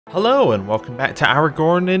Hello and welcome back to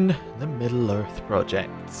Aragorn in the Middle-earth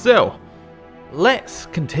project. So, let's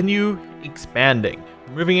continue expanding.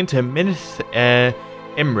 Moving into Minas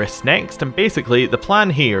Imris next, and basically the plan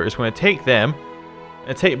here is we're going to take them,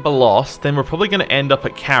 and take Balos, then we're probably going to end up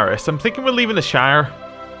at Karis. I'm thinking we're leaving the Shire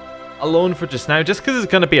alone for just now, just because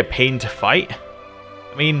it's going to be a pain to fight.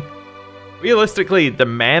 I mean, realistically, the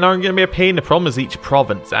men aren't going to be a pain. The problem is each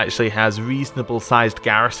province actually has reasonable sized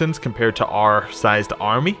garrisons compared to our sized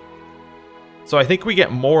army. So I think we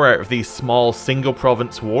get more out of these small single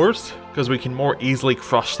province wars, because we can more easily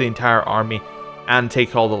crush the entire army and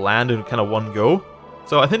take all the land in kind of one go.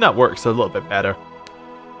 So I think that works a little bit better.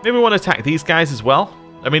 Maybe we want to attack these guys as well.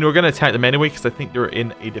 I mean, we're going to attack them anyway, because I think they're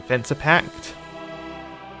in a defensive pact.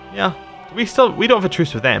 Yeah, we don't have a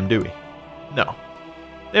truce with them, do we? No.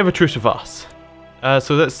 They have a truce with us.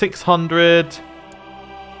 So that's 600.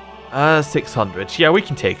 600. Yeah, we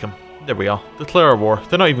can take them. There we are. Declare a war.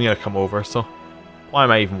 They're not even going to come over, so why am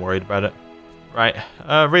I even worried about it? Right.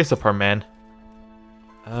 Raise up our men.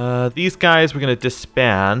 These guys we're going to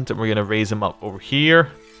disband, and we're going to raise them up over here.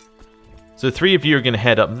 So 3 of you are going to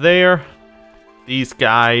head up there. These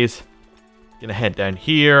guys going to head down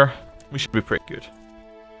here. We should be pretty good.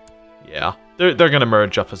 Yeah. They're going to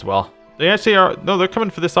merge up as well. They actually are... No, they're coming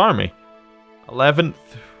for this army. 11th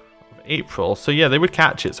of April. So yeah, they would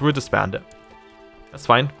catch it. So we'll disband it. That's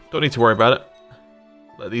fine. Don't need to worry about it.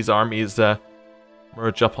 Let these armies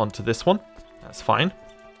merge up onto this one. That's fine.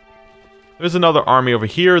 There's another army over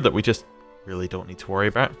here that we just really don't need to worry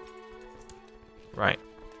about. Right.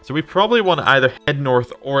 So we probably want to either head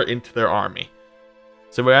north or into their army.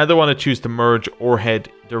 So we either want to choose to merge or head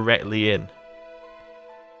directly in.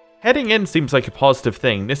 Heading in seems like a positive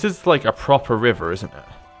thing. This is like a proper river, isn't it?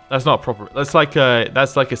 That's not proper. That's like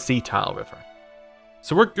a sea tile river.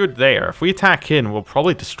 So we're good there. If we attack in, we'll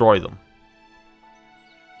probably destroy them.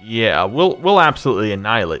 Yeah, we'll absolutely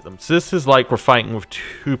annihilate them. So this is like we're fighting with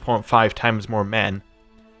 2.5 times more men.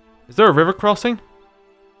 Is there a river crossing?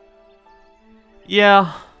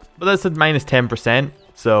 Yeah, but that's at minus 10%.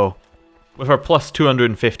 So with our plus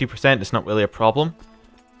 250%, it's not really a problem.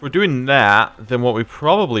 If we're doing that, then what we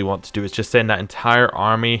probably want to do is just send that entire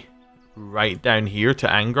army right down here to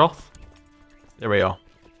Angroth. There we go.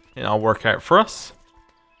 And it'll work out for us.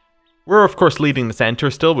 We're of course leading the center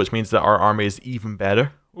still, which means that our army is even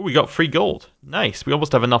better. Oh, we got free gold. Nice. We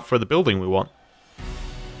almost have enough for the building we want.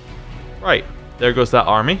 Right. There goes that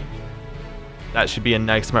army. That should be a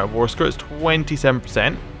nice amount of war score. It's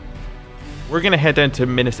 27%. We're going to head down to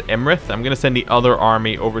Minas Imrith. I'm going to send the other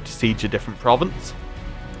army over to siege a different province.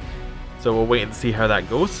 So we'll wait and see how that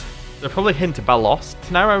goes. They're probably heading to Balost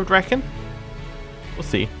now, I would reckon. We'll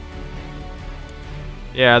see.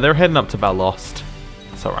 Yeah, they're heading up to Balost.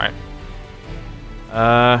 That's alright.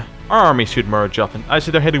 Our army should merge up. And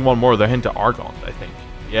actually, they're heading one more. They're heading to Aragorn, I think.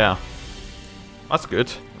 Yeah. That's good.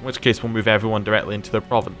 In which case, we'll move everyone directly into their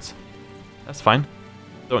province. That's fine.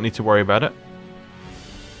 Don't need to worry about it.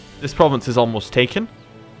 This province is almost taken,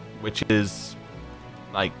 which is,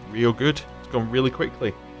 like, real good. It's going really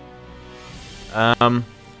quickly.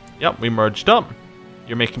 Yep, we merged up.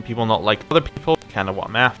 You're making people not like other people. Kind of what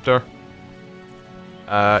I'm after.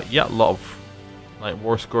 Yeah, a lot of, like,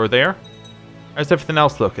 war score there. How's everything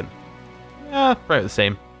else looking? Yeah, about the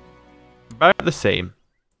same. About the same.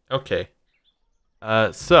 Okay.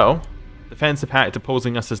 So, defensive pact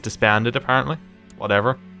opposing us is disbanded, apparently.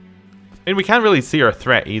 Whatever. I mean, we can't really see our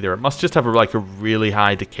threat either. It must just have like a really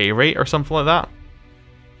high decay rate or something like that.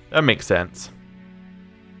 That makes sense.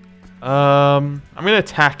 I'm going to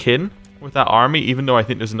attack in with that army, even though I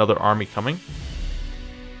think there's another army coming.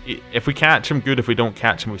 If we catch him, good. If we don't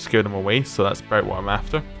catch him, we've scared him away. So that's about what I'm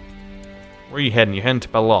after. Where are you heading? You're heading to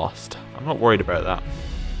Balost. I'm not worried about that.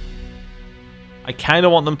 I kind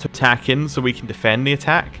of want them to attack in so we can defend the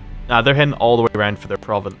attack. Nah, they're heading all the way around for their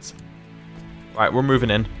province. Right, we're moving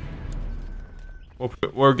in.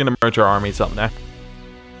 We're going to merge our armies up now.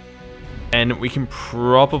 And we can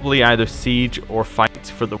probably either siege or fight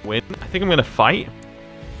for the win. I think I'm going to fight.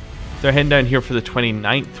 They're heading down here for the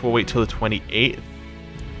 29th. We'll wait till the 28th.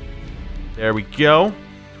 There we go.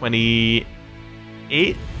 28th.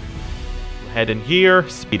 We'll head in here,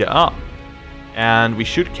 speed it up. And we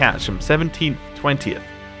should catch them. 17th, 20th.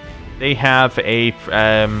 They have a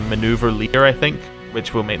maneuver leader, I think,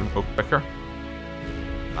 which will make them go quicker.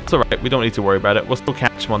 That's alright, we don't need to worry about it. We'll still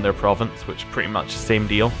catch them on their province, which is pretty much the same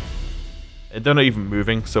deal. They're not even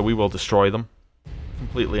moving, so we will destroy them.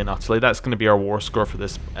 Completely and utterly. That's going to be our war score for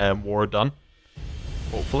this war done.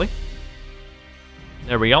 Hopefully.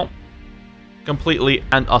 There we go. Completely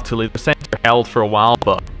and utterly. The center held for a while,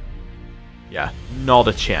 but yeah, not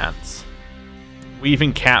a chance. We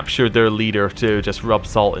even captured their leader to just rub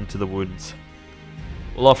salt into the wounds.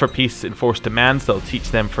 We'll offer peace enforced demands that'll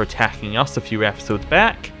teach them for attacking us a few episodes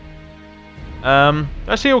back.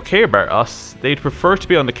 Actually okay about us. They'd prefer to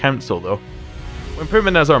be on the council though. We'll put him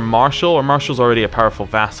in as our marshal. Our marshal's already a powerful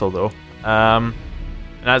vassal though. And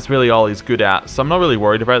that's really all he's good at, so I'm not really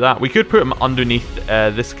worried about that. We could put him underneath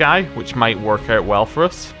this guy, which might work out well for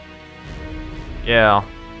us. Yeah.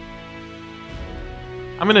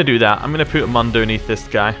 I'm going to do that. I'm going to put him underneath this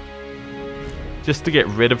guy. Just to get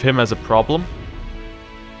rid of him as a problem.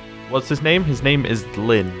 What's his name? His name is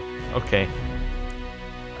Dlin. Okay.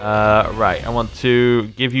 Right, I want to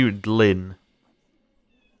give you Dlin.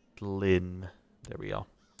 Dlin. There we go.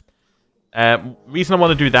 Reason I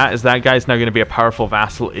want to do that is that guy's now going to be a powerful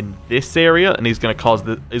vassal in this area, and he's going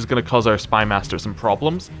to cause our spy master some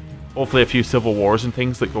problems. Hopefully a few civil wars and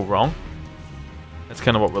things that go wrong. That's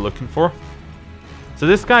kind of what we're looking for. So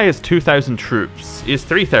this guy has 2,000 troops. He has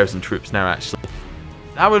 3,000 troops now, actually.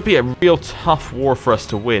 That would be a real tough war for us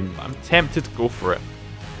to win, but I'm tempted to go for it.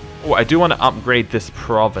 Oh, I do want to upgrade this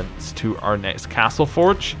province to our next castle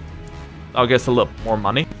forge. That'll get us a little more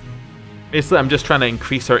money. Basically, I'm just trying to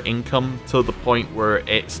increase our income to the point where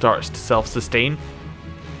it starts to self-sustain.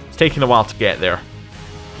 It's taking a while to get there.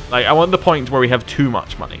 Like, I want the point where we have too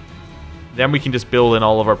much money. Then we can just build in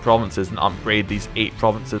all of our provinces and upgrade these 8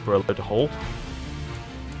 provinces we're allowed to hold.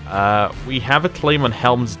 We have a claim on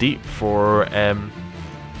Helm's Deep for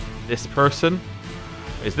this person.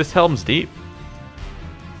 Is this Helm's Deep?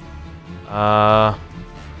 It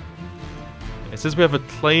says we have a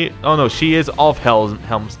claim. Oh no, she is of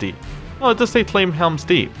Helm's Deep. Oh, it does say claim Helm's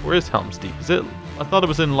Deep. Where is Helm's Deep? Is it? I thought it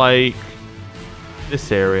was in like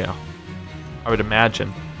this area. I would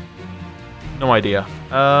imagine. No idea.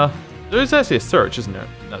 There's actually a search, isn't there?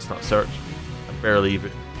 That's not search. I barely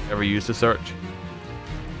ever use the search.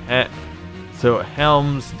 So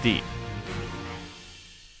Helm's Deep.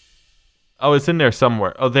 Oh, it's in there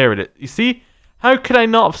somewhere. Oh, there it is. You see? How could I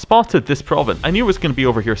not have spotted this province? I knew it was going to be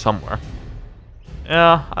over here somewhere.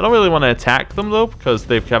 Yeah, I don't really want to attack them though, because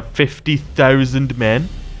they've got 50,000 men.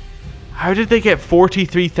 How did they get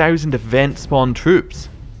 43,000 event spawn troops?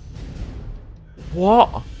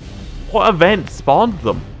 What? What event spawned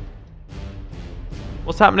them?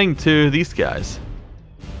 What's happening to these guys?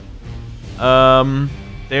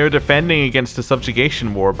 They're defending against a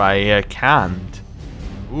subjugation war by Khand.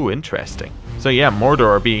 Ooh, interesting. So yeah, Mordor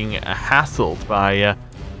are being hassled by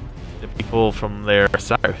the people from their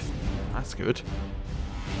south. That's good.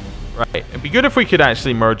 Right, it'd be good if we could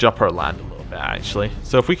actually merge up our land a little bit, actually.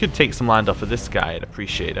 So if we could take some land off of this guy, I'd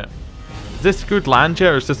appreciate it. Is this good land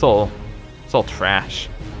yet, or is this all... It's all trash?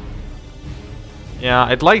 Yeah,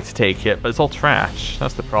 I'd like to take it, but it's all trash.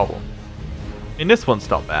 That's the problem. I mean, this one's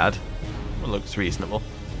not bad. It looks reasonable.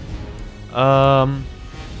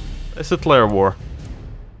 Let's declare war.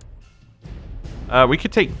 We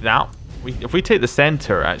could take that. If we take the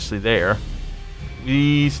center, actually, there,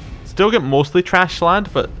 we still get mostly trash land,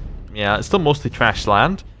 but yeah, it's still mostly trash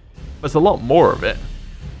land, but it's a lot more of it.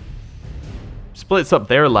 Splits up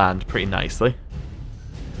their land pretty nicely.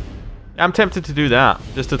 I'm tempted to do that,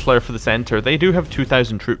 just to declare for the center. They do have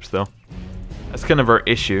 2,000 troops, though. That's kind of our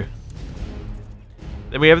issue.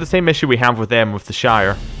 Then we have the same issue we have with them, with the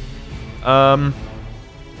Shire.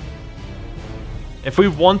 If we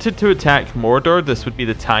wanted to attack Mordor, this would be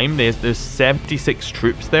the time. There's 76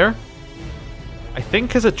 troops there. I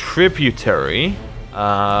think as a tributary,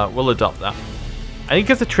 we'll adopt that. I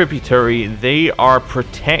think as a tributary, they are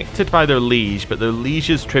protected by their liege, but their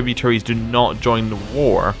liege's tributaries do not join the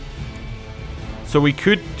war. So we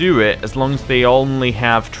could do it as long as they only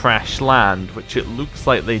have trash land, which it looks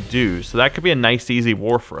like they do. So that could be a nice, easy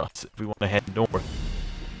war for us if we want to head north.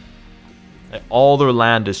 Like, all their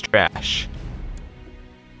land is trash.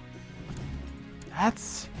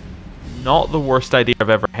 That's not the worst idea I've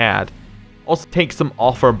ever had. Also takes them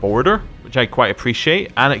off our border, which I quite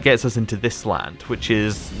appreciate, and it gets us into this land, which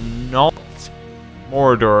is not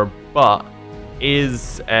Mordor, but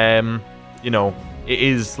is, you know, it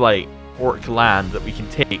is like orc land that we can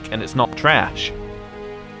take, and it's not trash.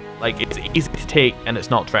 Like, it's easy to take, and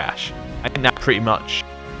it's not trash. I think that pretty much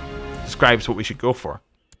describes what we should go for.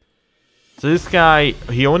 So this guy,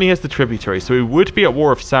 he only has the tributary, so he would be at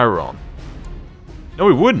war with Sauron. No,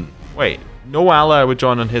 he wouldn't. Wait, no ally would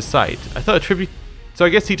join on his side. I thought a tribute... So I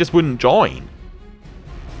guess he just wouldn't join.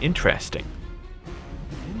 Interesting.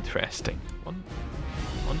 Interesting.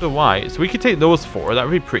 Wonder why. So we could take those 4. That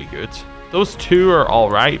would be pretty good. Those 2 are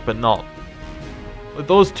alright, but not...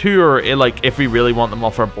 Those 2 are, like, if we really want them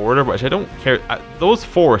off our border, which I don't care. Those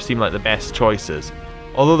 4 seem like the best choices.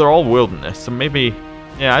 Although they're all wilderness, so maybe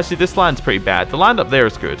Yeah, actually, this land's pretty bad. The land up there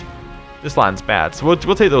is good. This land's bad, so we'll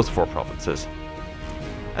take those 4 provinces.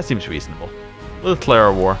 That seems reasonable. We'll declare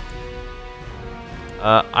a war.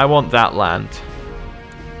 I want that land.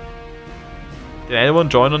 Did anyone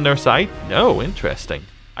join on their side? No, interesting.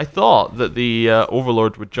 I thought that the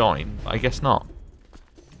Overlord would join, but I guess not.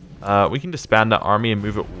 We can disband that army and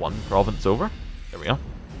move it 1 province over. There we go.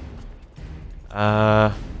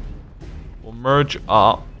 We'll merge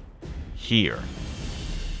up here.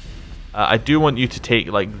 I do want you to take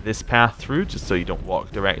like this path through, just so you don't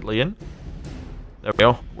walk directly in. There we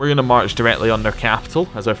go. We're going to march directly on their capital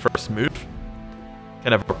as our first move.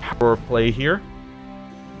 Kind of a power play here.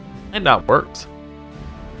 And that works.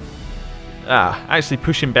 Actually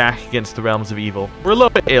pushing back against the Realms of Evil. We're a little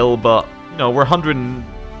bit ill, but, you know, we're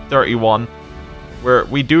 131.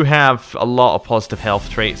 We do have a lot of positive health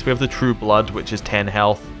traits. We have the True Blood, which is 10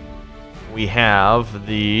 health. We have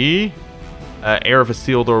the Heir of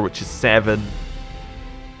Isildur, which is 7.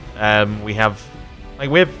 We have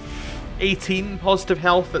 18 positive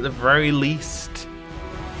health at the very least.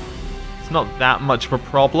 It's not that much of a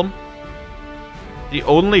problem. The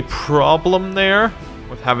only problem there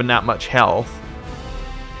with having that much health,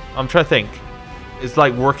 I'm trying to think, is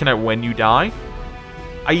like working out when you die.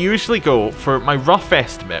 I usually go for my rough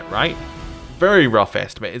estimate, right? Very rough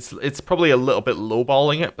estimate. It's probably a little bit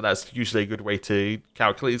lowballing it, but that's usually a good way to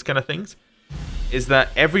calculate these kind of things. Is that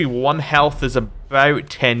every 1 health is about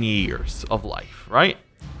 10 years of life, right?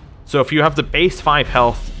 So if you have the base 5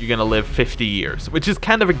 health, you're going to live 50 years, which is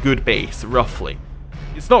kind of a good base, roughly.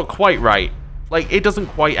 It's not quite right. Like, it doesn't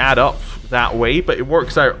quite add up that way, but it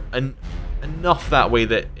works out enough that way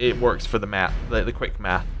that it works for the math, the quick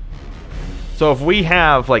math. So if we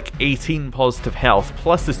have like 18 positive health,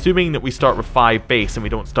 plus assuming that we start with 5 base and we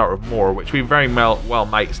don't start with more, which we very well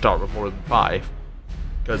might start with more than 5,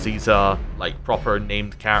 because he's a like proper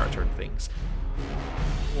named character and things.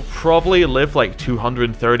 We'll probably live like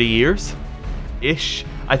 230 years ish.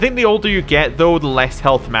 I think the older you get though, the less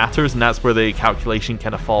health matters, and that's where the calculation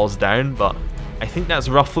kind of falls down, but I think that's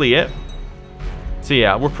roughly it. So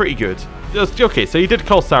yeah, we're pretty good. Okay, so he did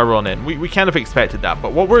call Sauron in. We kind of expected that,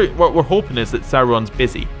 but what we're hoping is that Sauron's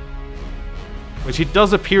busy, which it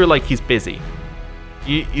does appear like he's busy.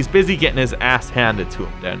 He's busy getting his ass handed to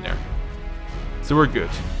him down there. So we're good.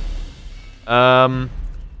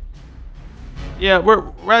 Yeah, we're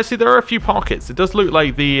actually, there are a few pockets. It does look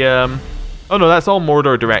like the oh no, that's all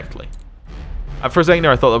Mordor directly. For a second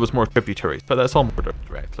there I thought that was more tributaries, but that's all Mordor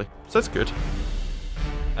directly. So that's good.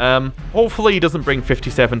 Hopefully he doesn't bring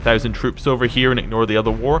 57,000 troops over here and ignore the other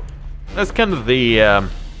war. That's kind of the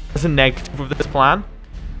that's a negative of this plan.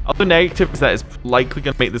 Other negative is that it's likely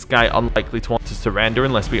going to make this guy unlikely to want to surrender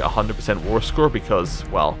unless we get 100% war score, because,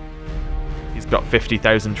 well, he's got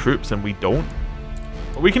 50,000 troops and we don't.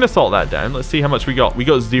 But we can assault that down. Let's see how much we got. We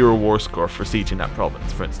got 0 war score for sieging that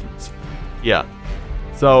province, for instance. Yeah.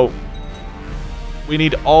 So we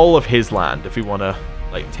need all of his land if we want to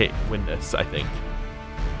like win this, I think.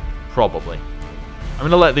 Probably. I'm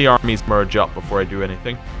going to let the armies merge up before I do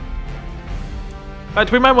anything. In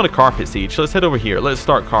fact, we might want to carpet siege. Let's head over here. Let's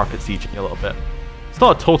start carpet sieging a little bit. It's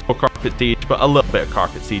not a total carpet siege, but a little bit of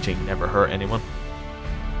carpet sieging never hurt anyone.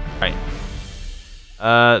 Right.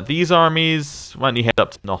 These armies, why don't you head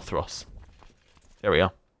up to Nothros? There we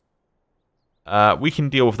go. We can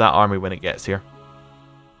deal with that army when it gets here.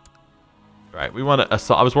 Right, we want to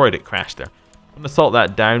assault. I was worried it crashed there. I'm going to assault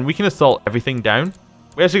that down. We can assault everything down.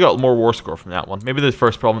 We actually got more war score from that one. Maybe the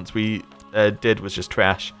first province we did was just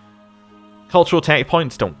trash. Cultural tech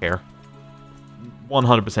points, don't care.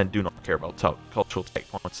 100% do not care about cultural tech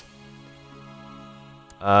points.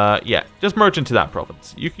 Yeah, just merge into that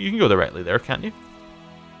province. You can go directly there, can't you?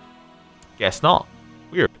 Guess not.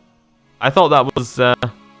 Weird. I thought that was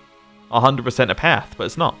 100% a path, but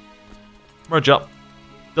it's not. Merge up.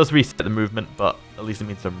 Does reset the movement, but at least it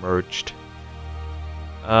means they're merged.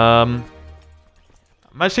 I'm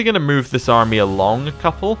actually going to move this army along a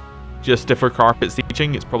couple. Just if we're carpet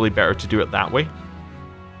sieging, it's probably better to do it that way.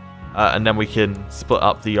 And then we can split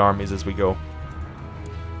up the armies as we go.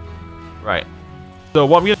 Right. So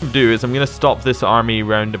what I'm going to do is I'm going to stop this army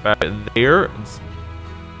round about there.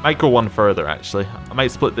 Might go one further, actually. I might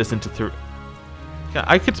split this into 3.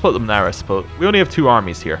 I could split them there, I suppose. We only have 2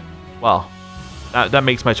 armies here. Well, that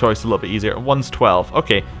makes my choice a little bit easier. One's 12.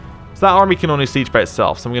 Okay. So that army can only siege by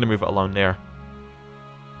itself, so I'm going to move it along there.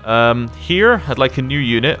 Here, I'd like a new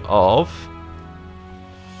unit of...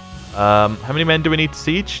 how many men do we need to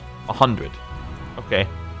siege? 100. Okay.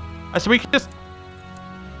 So we can just...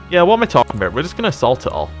 Yeah, what am I talking about? We're just going to assault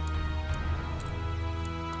it all.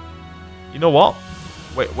 You know what?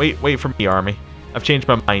 Wait for me, army. I've changed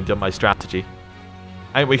my mind on my strategy.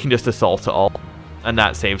 I think we can just assault it all, and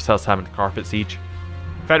that saves us having to carpet siege.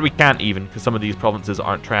 In fact, we can't even, because some of these provinces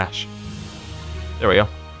aren't trash. There we go.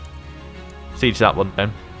 Siege that one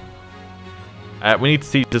down. We need to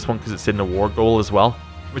siege this one because it's in the war goal as well,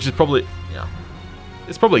 which is probably, yeah,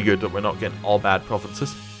 it's probably good that we're not getting all bad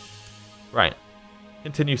provinces. Right,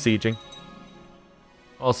 continue sieging.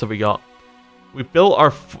 What else have we got? We built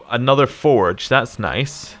our another forge. That's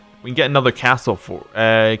nice. We can get another castle for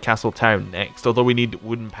castle town next, although we need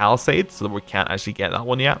wooden palisades, so that we can't actually get that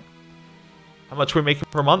one yet. How much are we making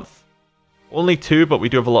per month? Only 2, but we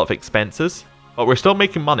do have a lot of expenses. But we're still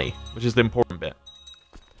making money, which is the important bit.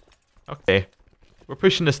 Okay, we're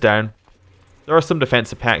pushing this down. There are some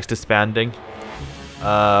defensive packs disbanding.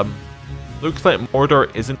 Looks like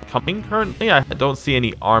Mordor isn't coming currently. I don't see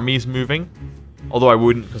any armies moving. Although I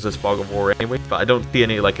wouldn't because it's fog of war anyway. But I don't see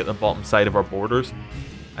any like at the bottom side of our borders.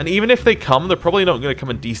 And even if they come, they're probably not going to come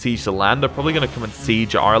and de-siege the land. They're probably going to come and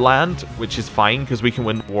siege our land, which is fine because we can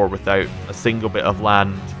win the war without a single bit of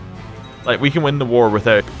land. Like, we can win the war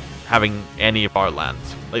without having any of our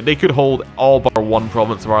lands. Like, they could hold all but one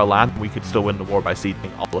province of our land, and we could still win the war by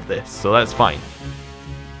sieging all of this. So that's fine.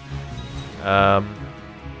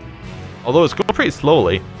 Although it's going pretty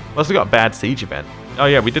slowly. We also got a bad siege event. Oh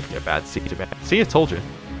yeah, we did get a bad siege event. See, I told you.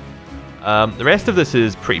 The rest of this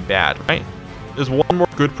is pretty bad, right? There's one more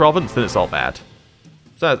good province, then it's all bad.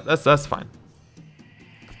 So that's fine.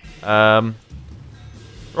 We're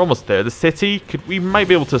almost there. The city, we might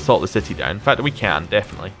be able to assault the city down. In fact, we can,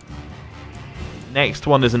 definitely. Next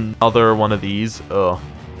one is another one of these. Oh,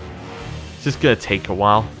 it's just gonna take a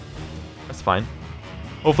while. That's fine.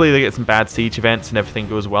 Hopefully they get some bad siege events and everything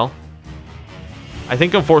goes well. I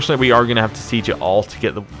think unfortunately we are gonna have to siege it all to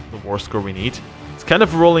get the war score we need. It's kind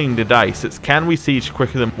of rolling the dice. It's can we siege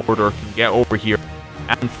quicker than Mordor can get over here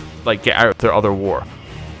and like get out of their other war.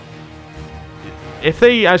 If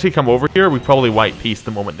they actually come over here, we probably white peace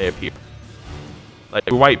the moment they appear. Like,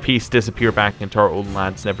 we white peace, disappear back into our own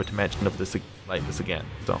lands, never to mention of this like this again.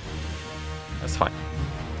 So that's fine.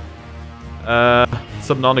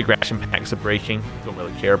 Some non-aggression packs are breaking. Don't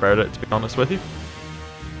really care about it, to be honest with you.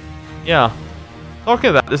 Yeah. Talking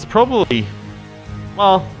of that, this is probably,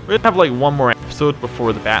 well, we're gonna have like one more episode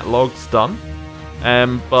before the backlog's done.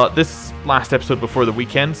 But this last episode before the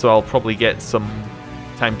weekend, so I'll probably get some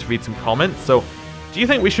time to read some comments. So, do you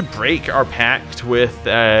think we should break our pact with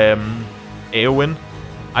Eowyn?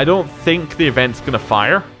 I don't think the event's gonna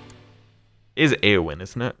fire. It is Eowyn,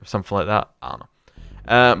 isn't it? Or something like that. I don't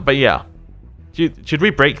know. But yeah, should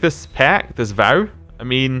we break this pact, this vow? I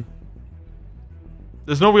mean,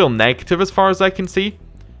 there's no real negative as far as I can see.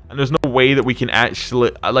 And there's no way that we can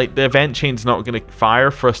actually, like, the event chain's not going to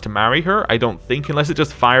fire for us to marry her, I don't think, unless it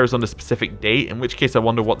just fires on a specific date, in which case I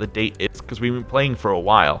wonder what the date is, because we've been playing for a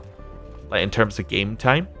while, like, in terms of game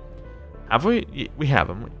time. Have we? We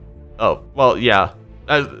haven't. Oh, well, yeah.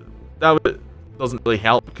 That doesn't really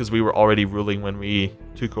help, because we were already ruling when we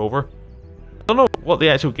took over. I don't know what the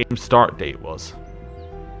actual game start date was.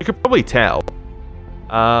 You could probably tell.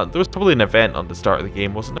 There was probably an event on the start of the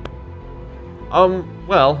game, wasn't it?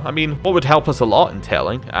 Well, I mean, what would help us a lot in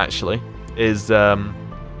telling, actually, is, did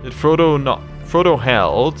Frodo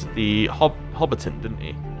held the Hobbiton, didn't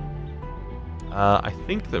he? I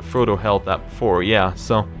think that Frodo held that before, yeah,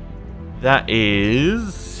 so that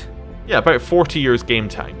is, yeah, about 40 years game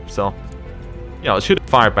time, so, you know, it should have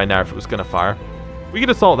fired by now if it was going to fire. We could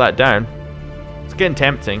assault that down. It's getting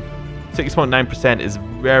tempting. 6.9% is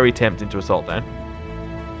very tempting to assault down.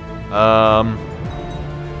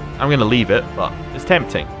 I'm going to leave it, but it's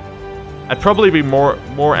tempting. I'd probably be more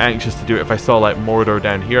anxious to do it if I saw like Mordor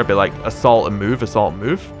down here. I'd be like, assault and move,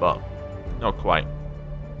 but not quite.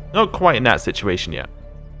 Not quite in that situation yet.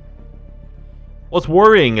 What's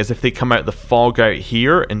worrying is if they come out the fog out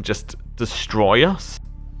here and just destroy us.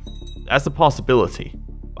 That's a possibility.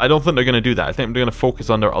 I don't think they're going to do that. I think they're going to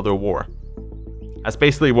focus on their other war. That's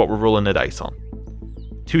basically what we're rolling the dice on.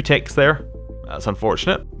 2 ticks there. That's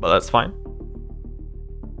unfortunate, but that's fine.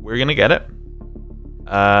 We're gonna get it.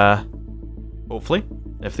 Hopefully.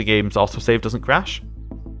 If the game's autosave doesn't crash.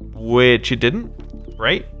 Which it didn't,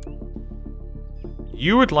 right?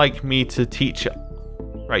 You would like me to teach...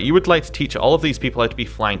 Right, you would like to teach all of these people how to be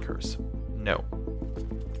flankers. No.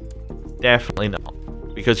 Definitely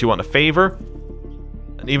not. Because you want a favor.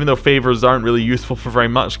 And even though favors aren't really useful for very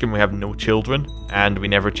much, given we have no children, and we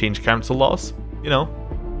never change council laws, you know,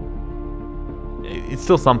 it's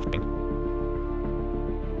still something.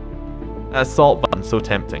 That assault button, so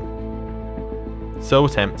tempting. So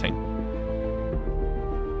tempting.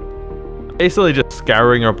 Basically just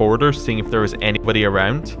scouring our borders, seeing if there was anybody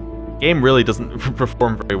around. Game really doesn't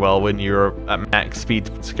perform very well when you're at max speed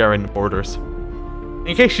scouring the borders.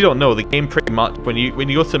 In case you don't know, the game pretty much, when you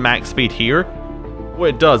go to max speed here, what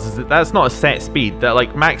it does is that's not a set speed. That,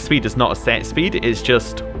 like, max speed is not a set speed, it's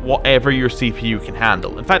just whatever your CPU can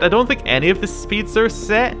handle. In fact, I don't think any of the speeds are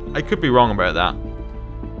set. I could be wrong about that.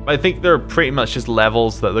 But I think they're pretty much just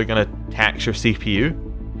levels that they're going to tax your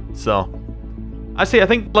CPU. So, I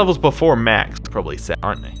think levels before max are probably set,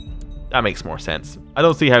 aren't they? That makes more sense. I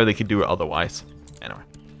don't see how they could do it otherwise. Anyway,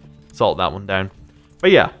 salt that one down.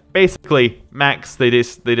 But yeah, basically, max, they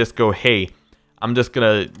just go, hey, we're just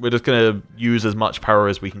gonna use as much power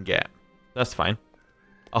as we can get. That's fine.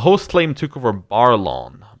 A host claim took over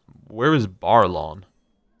Barlon. Where is Barlon?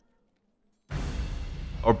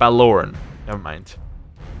 Or Balorn. Never mind.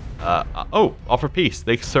 Oh, offer peace.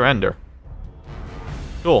 They surrender.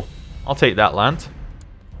 Cool. I'll take that land.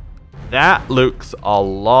 That looks a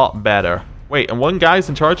lot better. Wait, and one guy's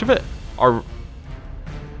in charge of it? Or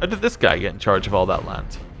how did this guy get in charge of all that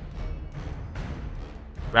land?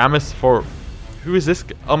 Ramus for... Who is this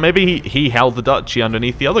guy? Oh, maybe he held the duchy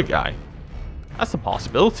underneath the other guy. That's a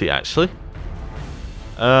possibility, actually.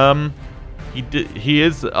 He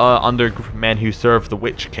is under men who serve the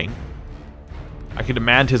Witch King. I could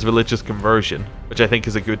demand his religious conversion, which I think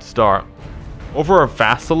is a good start. Over our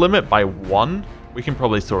vassal limit by 1, we can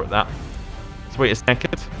probably sort that. Let's wait a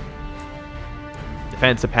second.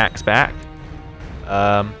 Defensive packs back.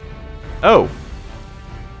 Oh.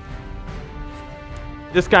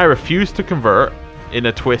 This guy refused to convert in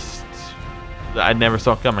a twist that I never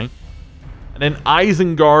saw coming. And then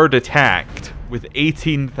Isengard attacked with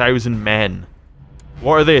 18,000 men.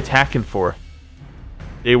 What are they attacking for?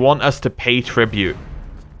 They want us to pay tribute.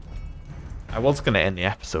 I was going to end the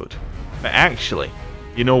episode. But actually,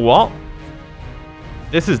 you know what?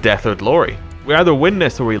 This is death or glory. We either win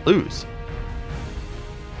this or we lose.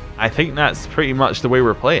 I think that's pretty much the way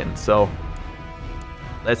we're playing, so...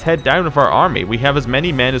 Let's head down with our army. We have as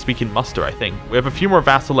many men as we can muster, I think. We have a few more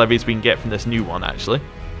vassal levies we can get from this new one, actually.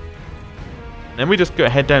 And then we just go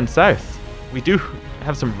head down south. We do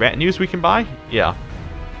have some retinues we can buy. Yeah.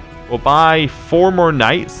 We'll buy 4 more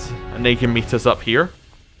knights, and they can meet us up here.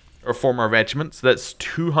 Or 4 more regiments. That's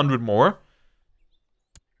 200 more.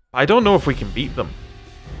 I don't know if we can beat them.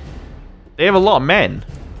 They have a lot of men.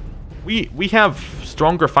 We have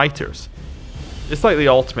stronger fighters. It's like the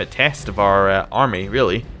ultimate test of our army,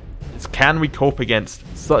 really. It's can we cope against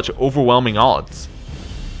such overwhelming odds?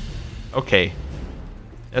 Okay.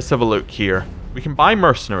 Let's have a look here. We can buy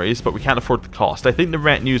mercenaries, but we can't afford the cost. I think the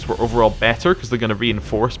retinues were overall better because they're going to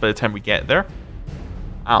reinforce by the time we get there.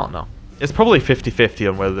 I don't know. It's probably 50-50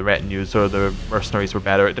 on whether the retinues or the mercenaries were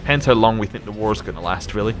better. It depends how long we think the war's going to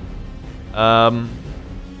last, really.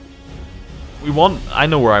 We want... I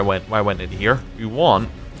know where I went in here. We want...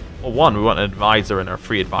 Well, 1, we want an advisor in our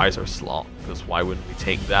free advisor slot, because why wouldn't we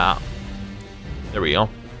take that? There we go.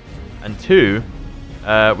 And 2,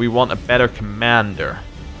 we want a better commander.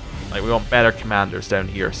 Like, we want better commanders down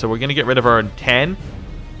here. So we're going to get rid of our 10,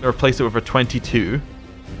 and replace it with a 22.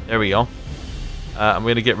 There we go. I'm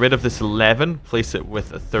going to get rid of this 11, place it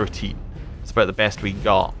with a 13. It's about the best we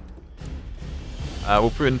got.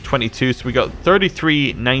 We'll put in 22, so we got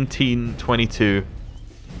 33, 19, 22.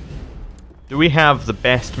 Do we have the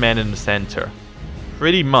best men in the center?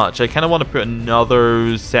 Pretty much. I kind of want to put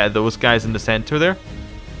another set of those guys in the center there.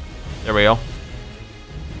 There we go.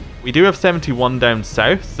 We do have 71 down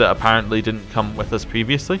south that apparently didn't come with us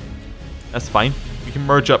previously. That's fine. We can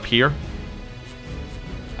merge up here.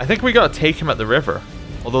 I think we got to take him at the river.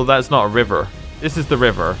 Although that's not a river. This is the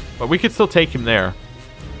river. But we could still take him there.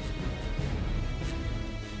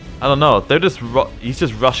 I don't know. They're just he's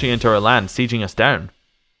just rushing into our land, sieging us down.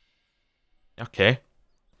 Okay.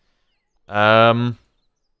 Yeah,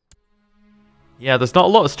 there's not a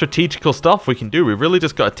lot of strategical stuff we can do. We really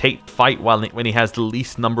just got to take the fight when he has the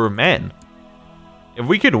least number of men. If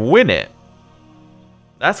we could win it,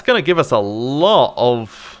 that's going to give us a lot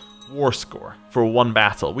of war score for 1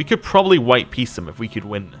 battle. We could probably white peace him if we could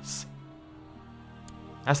win this.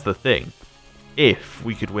 That's the thing. If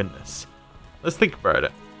we could win this. Let's think about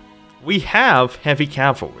it. We have heavy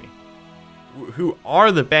cavalry, who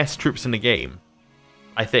are the best troops in the game,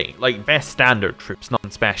 I think. Like, best standard troops,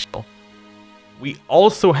 not special. We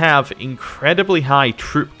also have incredibly high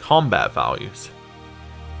troop combat values.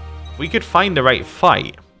 If we could find the right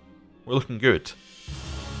fight, we're looking good.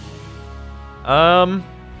 I'm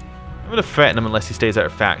going to threaten him unless he stays out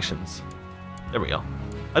of factions. There we go.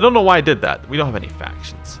 I don't know why I did that. We don't have any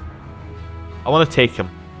factions. I want to take him.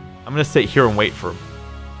 I'm going to sit here and wait for him.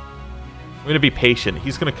 I'm going to be patient.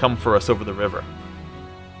 He's going to come for us over the river.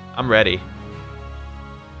 I'm ready.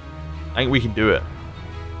 I think we can do it.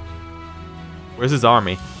 Where's his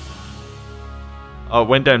army? Oh, it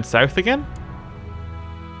went down south again?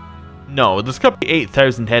 No, there's got to be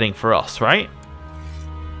 8,000 heading for us, right?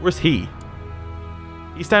 Where's he?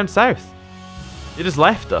 He's down south. They just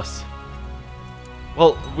left us.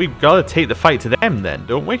 Well, we've got to take the fight to them then,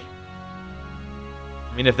 don't we?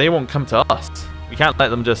 I mean, if they won't come to us, we can't let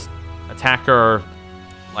them just attack our,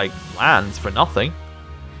 like, lands for nothing.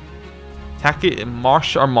 Attack it in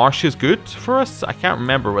marsh. Are marshes good for us? I can't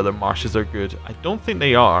remember whether marshes are good. I don't think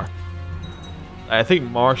they are. I think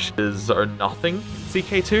marshes are nothing in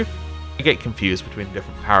CK2. I get confused between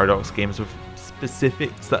different Paradox games with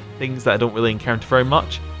specifics, things that I don't really encounter very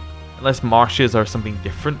much. Unless marshes are something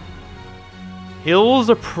different. Hills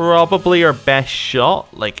are probably our best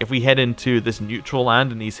shot. Like, if we head into this neutral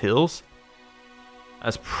land in these hills,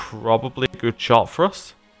 that's probably a good shot for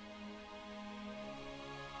us.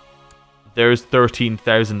 There's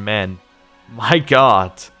 13,000 men. My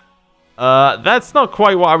god. That's not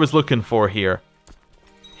quite what I was looking for here.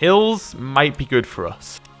 Hills might be good for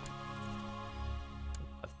us.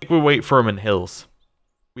 I think we wait for him in hills.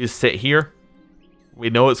 We just sit here. We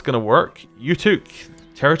know it's going to work. You took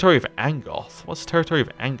territory of Angoth. What's territory of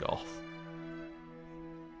Angoth?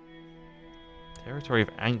 Territory of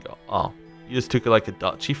Angoth. Oh, you just took like a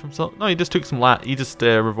duchy from some... No, you just took some land. You just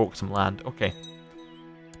revoked some land. Okay.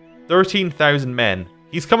 13,000 men.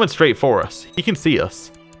 He's coming straight for us. He can see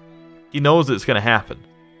us. He knows it's going to happen.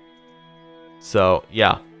 So,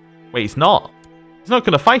 yeah. Wait, he's not. He's not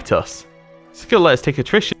going to fight us. He's going to let us take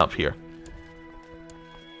attrition up here.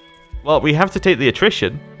 Well, we have to take the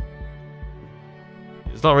attrition.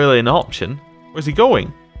 It's not really an option. Where's he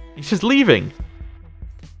going? He's just leaving.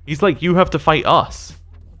 He's like, you have to fight us.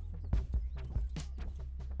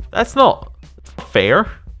 That's not fair.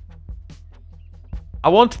 I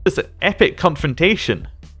wanted this epic confrontation,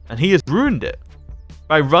 and he has ruined it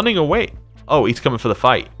by running away. Oh, he's coming for the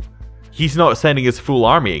fight. He's not sending his full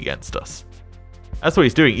army against us. That's what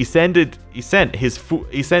he's doing. He sent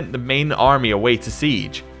the main army away to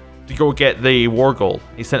siege to go get the war goal.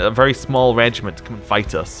 He sent a very small regiment to come and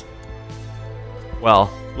fight us.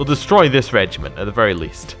 Well, we'll destroy this regiment at the very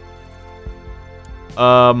least.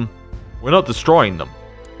 We're not destroying them.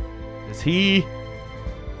 Is he...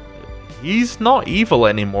 He's not evil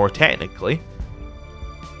anymore, technically.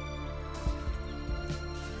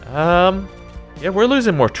 Yeah, we're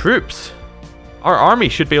losing more troops. Our army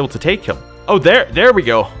should be able to take him. Oh, there we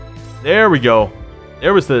go. There we go.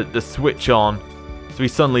 There was the switch on. So we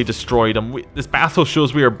suddenly destroyed him. This battle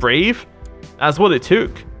shows we are brave. That's what it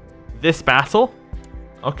took. This battle?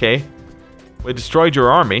 Okay. We destroyed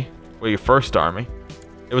your army. Well, your first army.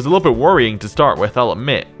 It was a little bit worrying to start with, I'll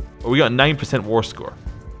admit. But we got 9% war score.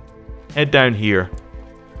 Head down here.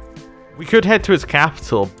 We could head to his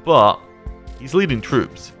capital, but he's leading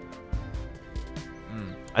troops.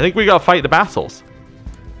 I think we gotta fight the battles.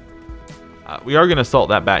 We are gonna salt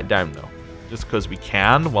that back down though, just because we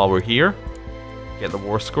can while we're here. Get the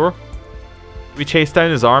war score. Do we chase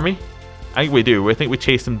down his army? I think we do. I think we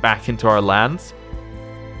chase them back into our lands.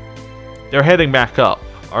 They're heading back up,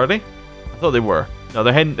 are they? I thought they were. No,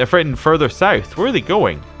 they're heading further south. Where are they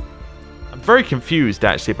going? I'm very confused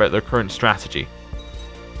actually about their current strategy.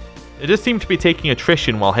 They just seem to be taking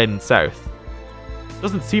attrition while heading south.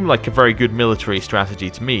 Doesn't seem like a very good military strategy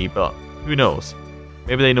to me, but who knows?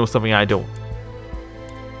 Maybe they know something I don't.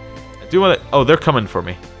 I do want to... Oh, they're coming for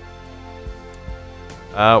me.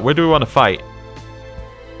 Where do we want to fight?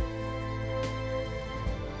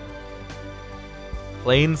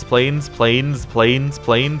 Plains, plains, plains, plains,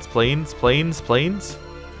 plains, plains, plains, plains.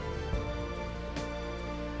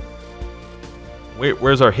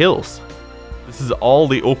 Where's our hills? This is all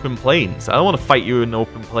the open plains. I don't want to fight you in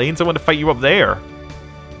open plains. I want to fight you up there.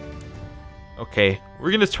 Okay,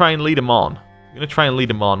 we're going to try and lead him on. We're going to try and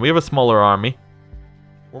lead him on. We have a smaller army.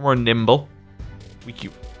 We're more nimble. We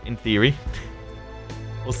keep, in theory.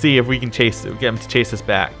 We'll see if we can get him to chase us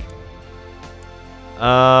back.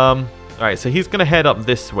 Alright, so he's going to head up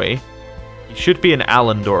this way. He should be in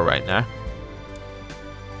Alendor right now.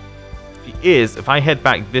 If he is, if I head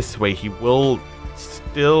back this way, he will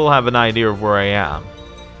still have an idea of where I am.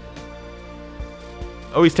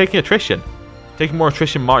 Oh, he's taking attrition. Taking more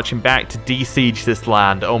attrition, marching back to de-siege this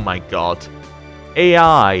land. Oh my god.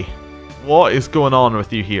 AI, what is going on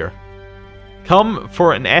with you here? Come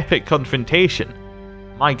for an epic confrontation.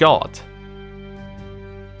 My god.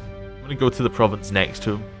 I'm gonna go to the province next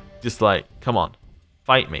to him. Just like, come on.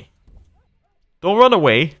 Fight me. Don't run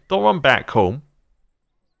away. Don't run back home.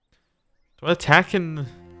 Do I attack in...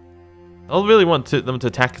 I don't really want them to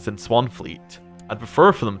attack us in Swanfleet. I'd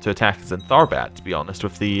prefer for them to attack us in Tharbat, to be honest,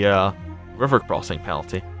 with the river crossing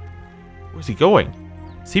penalty. Where's he going?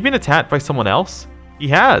 Has he been attacked by someone else? He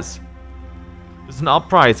has. There's an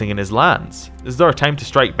uprising in his lands. This is our time to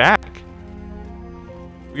strike back.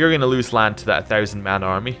 We are going to lose land to that 1,000-man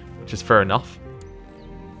army, which is fair enough.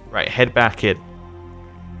 Right, head back in.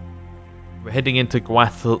 We're heading into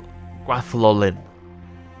Gwathulolin.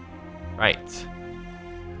 Right.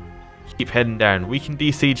 Keep heading down. We can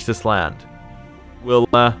besiege this land. We'll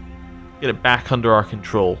get it back under our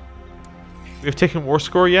control. We have taken war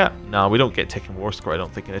score yet? No, we don't get taken war score, I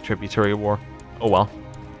don't think, in a tributary war. Oh well.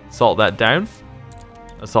 Assault that down.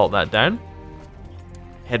 Assault that down.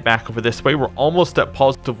 Head back over this way. We're almost at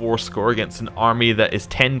positive war score against an army that is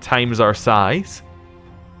 10 times our size.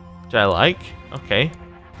 Which I like. Okay.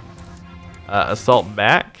 Assault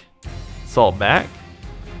back. Assault back.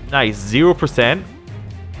 Nice. 0%.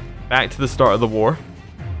 Back to the start of the war.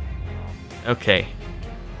 Okay.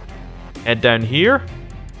 Head down here.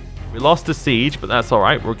 We lost the siege, but that's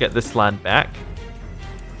alright. We'll get this land back.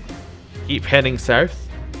 Keep heading south.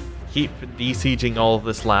 Keep besieging all of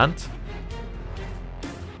this land.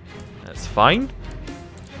 That's fine.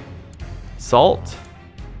 Assault.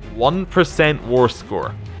 1% war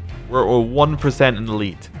score. We're 1% in the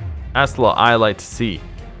lead. That's what I like to see.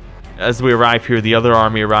 As we arrive here, the other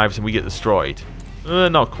army arrives and we get destroyed.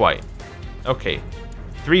 Not quite. Okay.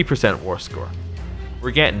 3% war score.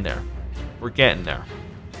 We're getting there. We're getting there.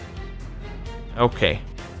 Okay.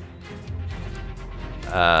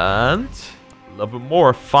 And a little bit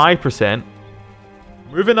more. 5%.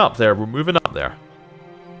 Moving up there. We're moving up there.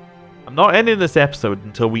 I'm not ending this episode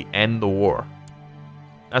until we end the war.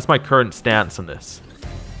 That's my current stance on this.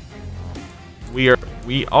 We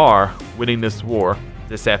are winning this war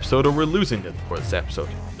this episode, or we're losing it for this episode.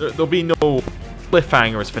 There'll be no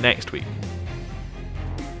cliffhangers for next week.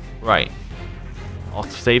 Right.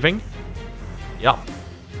 Auto-saving. Yep.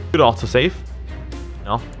 Good auto-save.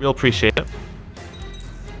 No, we'll appreciate it.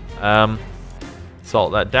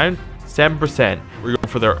 Salt that down. 7%. We're going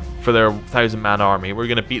for their 1,000-man army. We're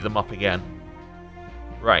going to beat them up again.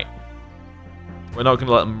 Right. We're not going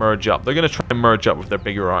to let them merge up. They're going to try and merge up with their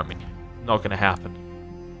bigger army. Not going to happen.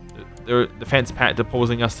 Their defense pact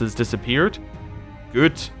opposing us has disappeared.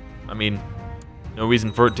 Good. I mean, no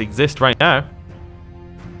reason for it to exist right now.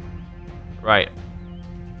 Right.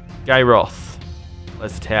 Gyroth.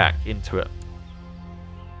 Let's attack into it.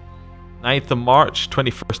 9th of March,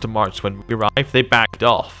 21st of March when we arrived. They backed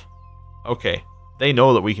off. Okay. They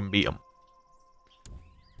know that we can beat them.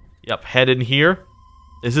 Yep, head in here.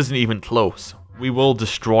 This isn't even close. We will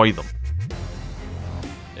destroy them.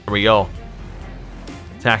 There we go.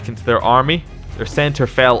 Attack into their army. Their center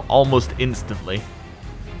fell almost instantly.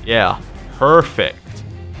 Yeah, perfect.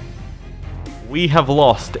 We have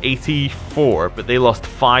lost 84, but they lost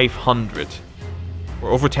 500.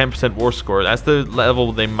 We're over 10% war score. That's the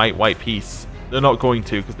level they might wipe peace. They're not going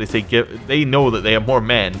to, because they know that they have more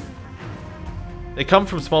men. They come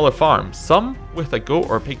from smaller farms, some with a goat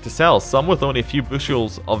or a pig to sell, some with only a few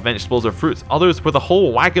bushels of vegetables or fruits, others with a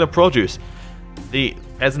whole wagon of produce. The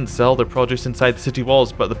peasants sell their produce inside the city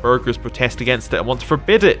walls, but the burghers protest against it and want to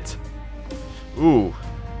forbid it. Ooh.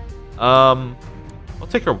 I'll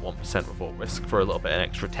take our 1% revolt risk for a little bit of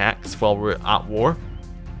extra tax while we're at war.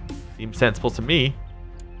 Seems sensible to me.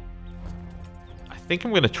 I think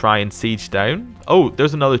I'm going to try and siege down. Oh,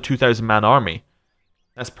 there's another 2,000-man army.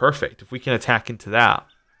 That's perfect. If we can attack into that.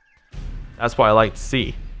 That's what I like to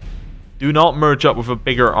see. Do not merge up with a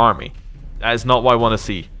bigger army. That is not what I want to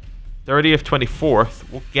see. 30th, 24th.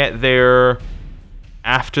 We'll get there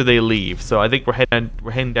after they leave. So I think we're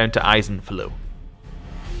heading down to Eisenfloh.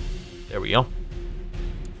 There we go.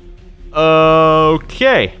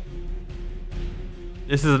 Okay.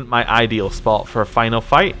 This isn't my ideal spot for a final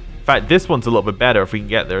fight. In fact, this one's a little bit better if we can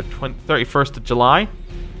get there. 31st of July.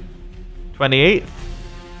 28th.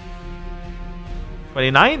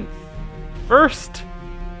 29th. 1st.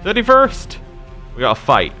 31st. We got a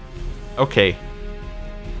fight. Okay.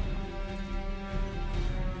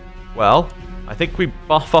 Well, I think we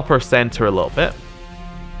buff up our center a little bit.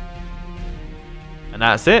 And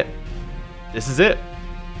that's it. This is it.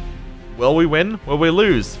 Will we win? Will we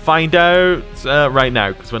lose? Find out right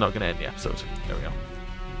now, because we're not going to end the episode. There we go.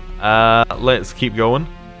 Let's keep going.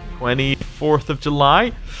 24th of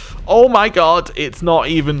July. Oh my god, it's not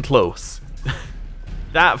even close.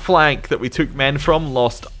 That flank that we took men from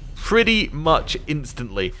lost pretty much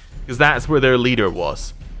instantly, because that's where their leader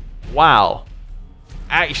was. Wow.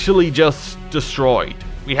 Actually just destroyed.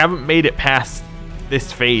 We haven't made it past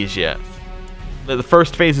this phase yet. The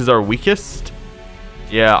first phase is our weakest.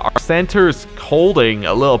 Yeah, our center's holding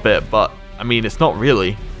a little bit, but I mean, it's not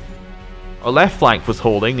really. Our left flank was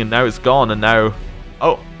holding, and now it's gone, and now...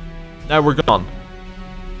 Oh, now we're gone.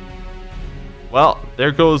 Well,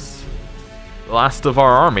 there goes the last of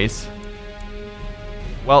our armies.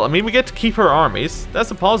 Well, I mean, we get to keep our armies. That's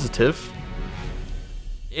a positive.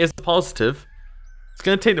 It's a positive. It's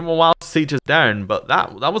going to take them a while to siege us down, but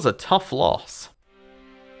that was a tough loss.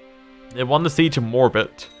 They won the siege of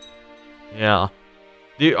Morbid. Yeah.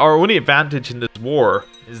 Our only advantage in this war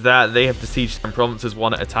is that they have to siege 10 provinces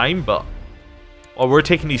one at a time, but while we're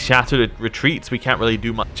taking these shattered retreats, we can't really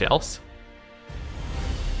do much else.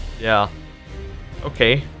 Yeah.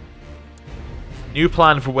 Okay. New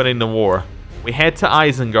plan for winning the war. We head to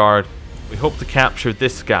Isengard. We hope to capture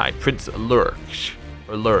this guy, Prince Lurch.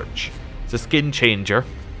 Or Lurch. It's a skin changer.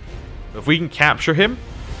 If we can capture him,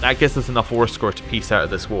 that gets us enough war score to peace out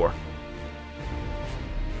of this war.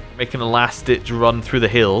 Making a last-ditch run through the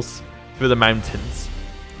hills, through the mountains.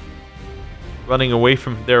 Running away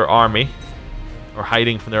from their army. Or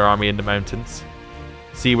hiding from their army in the mountains.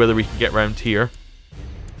 See whether we can get round here.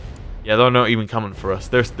 Yeah, they're not even coming for us.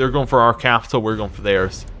 They're going for our capital, we're going for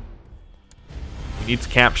theirs. We need to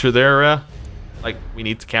capture their... we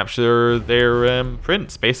need to capture their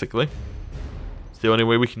prince, basically. It's the only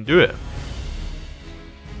way we can do it.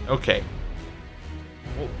 Okay.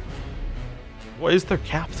 What is their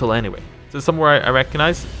capital anyway? Is it somewhere I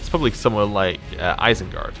recognize? It's probably somewhere like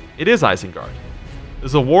Isengard. It is Isengard.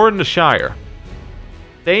 There's a war in the Shire.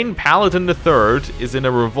 Thane Paladin III is in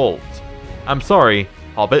a revolt. I'm sorry,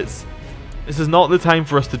 hobbits. This is not the time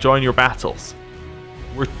for us to join your battles.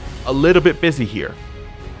 We're a little bit busy here.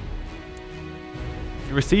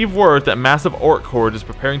 You receive word that a massive orc horde is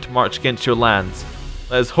preparing to march against your lands.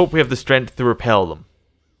 Let us hope we have the strength to repel them.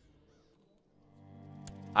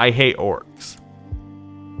 I hate orcs.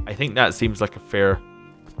 I think that seems like a fair,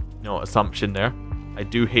 assumption there. I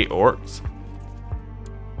do hate orcs.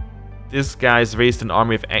 This guy's raised an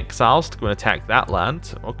army of exiles to go and attack that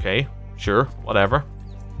land. Okay, sure, whatever.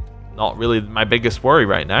 Not really my biggest worry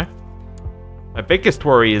right now. My biggest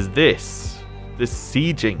worry is this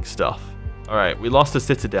sieging stuff. Alright, we lost the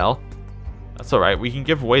citadel. That's alright, we can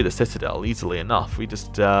give away the citadel easily enough. We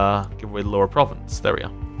just give away the lower province. There we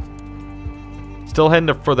go. Still heading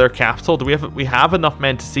up for their capital. Do we have enough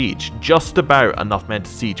men to siege? Just about enough men to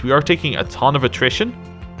siege. We are taking a ton of attrition.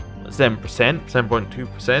 7%,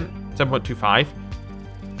 7.2%, 7.25.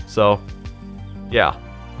 So, yeah.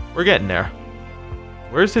 We're getting there.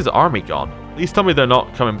 Where's his army gone? Please tell me they're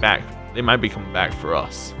not coming back. They might be coming back for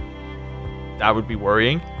us. That would be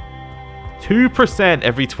worrying. 2%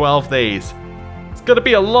 every 12 days. It's gonna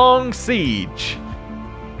be a long siege.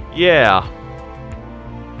 Yeah.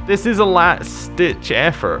 This is a last-ditch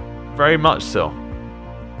effort. Very much so.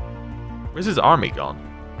 Where's his army gone?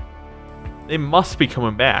 They must be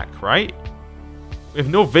coming back, right? We have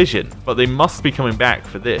no vision, but they must be coming back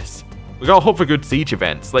for this. We gotta hope for good siege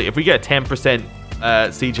events. Like, if we get a 10%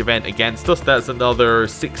 siege event against us, that's another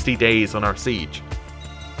 60 days on our siege.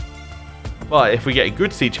 But if we get a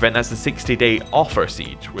good siege event, that's a 60-day off our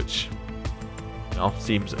siege, which,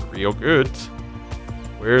 seems real good.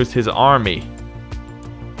 Where's his army?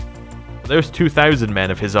 There's 2,000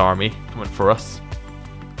 men of his army coming for us.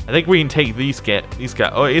 I think we can take these guys.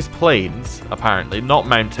 Oh, it is plains, apparently, not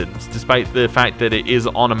mountains, despite the fact that it is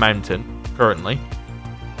on a mountain currently.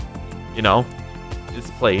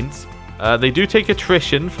 It's plains. They do take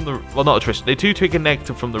attrition from the... Well, not attrition. They do take a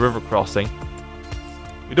negative from the river crossing.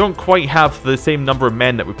 We don't quite have the same number of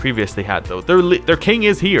men that we previously had, though. Their king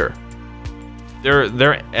is here.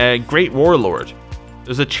 They're a great warlord.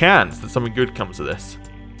 There's a chance that something good comes of this.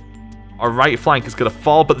 Our right flank is going to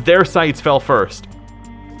fall, but their sides fell first.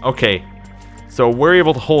 Okay. So we're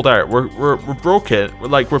able to hold out. We're broken.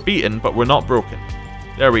 We're beaten, but we're not broken.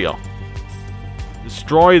 There we go.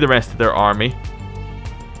 Destroy the rest of their army.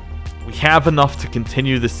 We have enough to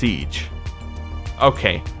continue the siege.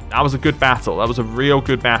 Okay. That was a good battle. That was a real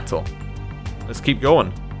good battle. Let's keep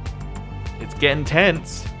going. It's getting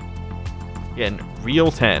tense. Getting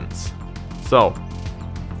real tense. So,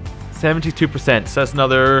 72%. So that's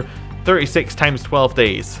another 36 times 12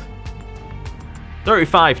 days.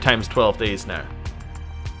 35 times 12 days now.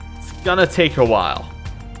 It's gonna take a while.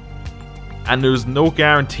 And there's no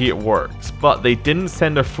guarantee it works. But they didn't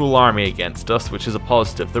send their full army against us, which is a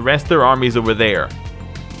positive. The rest of their armies over there.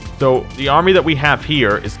 So the army that we have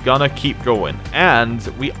here is gonna keep going. And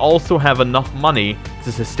we also have enough money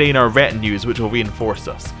to sustain our retinues, which will reinforce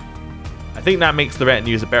us. I think that makes the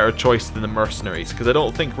retinues a better choice than the mercenaries, because I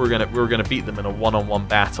don't think we're gonna beat them in a one-on-one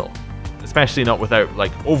battle. Especially not without,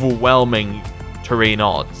 overwhelming terrain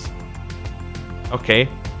odds. Okay.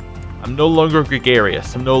 I'm no longer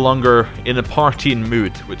gregarious. I'm no longer in a partying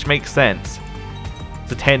mood, which makes sense.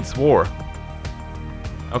 It's a tense war.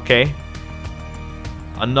 Okay.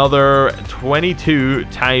 Another 22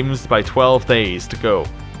 times by 12 days to go.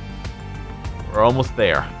 We're almost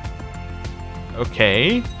there.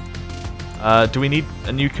 Okay. Do we need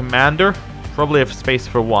a new commander? Probably have space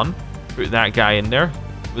for one. Put that guy in there.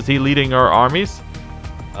 Was he leading our armies?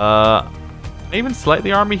 Can I even select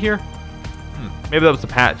the army here? Maybe that was the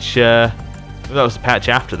patch. Maybe that was the patch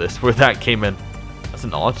after this where that came in. That's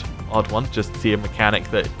an odd one. Just see a mechanic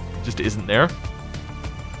that just isn't there.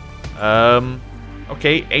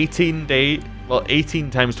 Okay, 18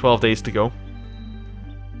 times 12 days to go.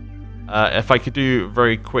 If I could do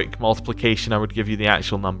very quick multiplication, I would give you the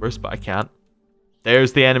actual numbers, but I can't.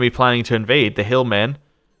 There's the enemy planning to invade, the hillmen,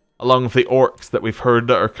 along with the orcs that we've heard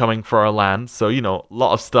that are coming for our land. So, you know, a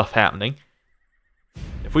lot of stuff happening.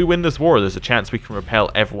 If we win this war, there's a chance we can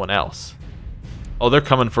repel everyone else. Oh, they're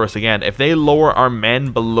coming for us again. If they lower our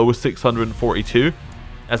men below 642,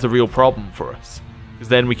 that's a real problem for us. Because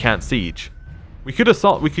then we can't siege. We could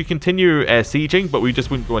continue sieging, but we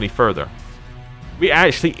just wouldn't go any further. We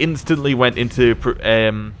actually instantly went into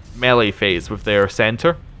melee phase with their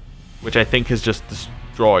center, which I think has just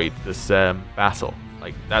destroyed this battle.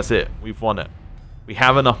 Like, that's it. We've won it. We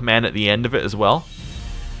have enough men at the end of it as well.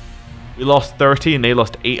 We lost 30 and they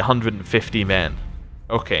lost 850 men.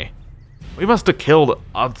 Okay. We must have killed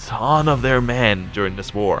a ton of their men during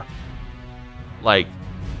this war. Like,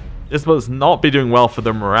 this must not be doing well for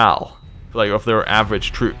their morale. Like, of their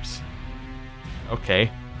average troops.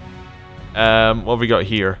 Okay. What have we got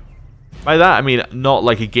here? By that, I mean, not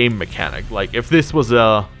like a game mechanic. Like, if this was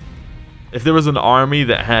a... If there was an army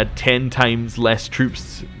that had 10 times less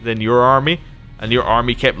troops than your army, and your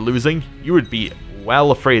army kept losing, you would be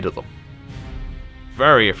well afraid of them.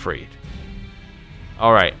 Very afraid.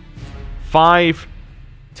 Alright. 5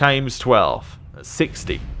 times 12. That's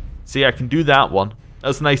 60. See, I can do that one.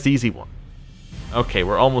 That's a nice easy one. Okay,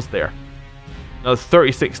 we're almost there. Now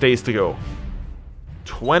 36 days to go.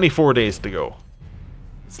 24 days to go.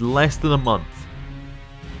 It's less than a month.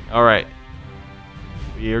 Alright.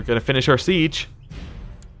 We are going to finish our siege.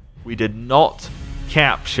 We did not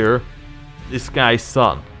capture this guy's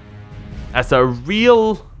son. That's a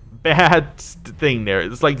real bad thing there.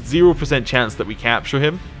 It's like 0% chance that we capture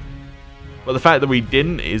him. But the fact that we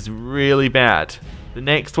didn't is really bad. The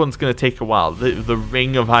next one's going to take a while. The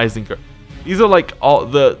Ring of Isengard. These are like all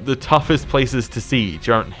the toughest places to siege,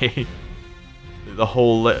 aren't they? The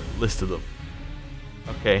whole list of them.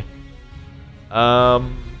 Okay. Yeah,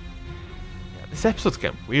 this episode's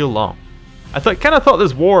getting real long. I kind of thought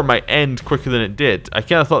this war might end quicker than it did. I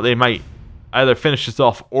kind of thought they might either finish this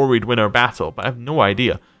off or we'd win our battle, but I have no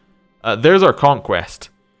idea. There's our conquest.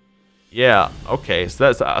 Yeah, okay,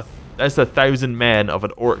 so that's 1,000 men of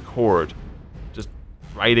an orc horde just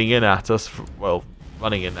riding in at us. Well,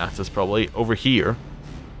 running in at us probably over here.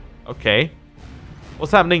 Okay,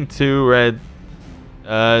 what's happening to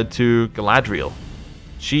Galadriel?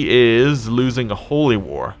 She is losing a holy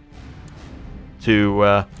war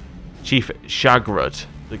to Chief Shagrad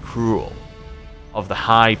the Cruel of the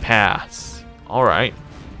High Pass. Alright.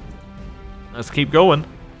 Let's keep going.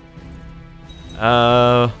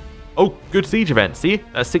 Oh, good siege event. See?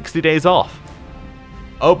 That's 60 days off.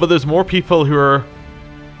 Oh, but there's more people who are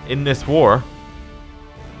in this war.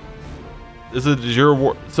 This is a de jure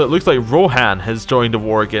war. So it looks like Rohan has joined a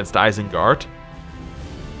war against Isengard.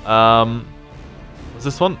 What's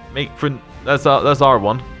this one? That's our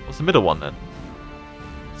one. What's the middle one then?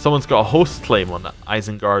 Someone's got a host claim on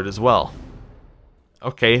Isengard as well.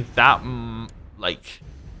 Okay, that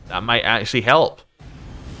might actually help.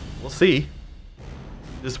 We'll see.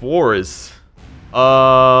 This war is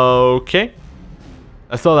okay.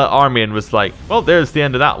 I saw that army and was like, well, there's the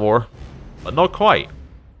end of that war, but not quite.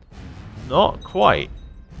 Not quite.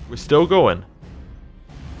 We're still going.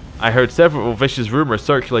 I heard several vicious rumors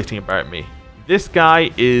circulating about me. This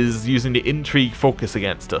guy is using the intrigue focus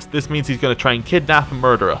against us. This means he's going to try and kidnap and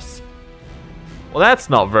murder us. Well, that's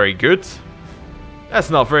not very good.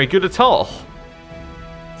 That's not very good at all.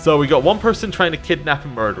 So we got one person trying to kidnap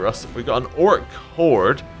and murder us. We got an orc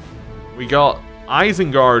horde. We got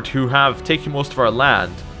Isengard who have taken most of our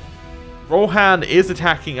land. Rohan is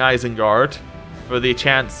attacking Isengard for the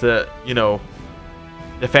chance at, you know,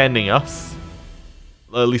 defending us.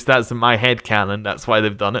 Well, at least that's in my head canon. That's why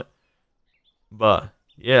they've done it. But,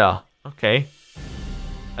 yeah, okay.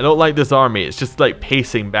 I don't like this army. It's just like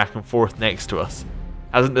pacing back and forth next to us.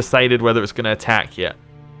 Hasn't decided whether it's going to attack yet.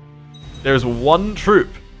 There's one troop.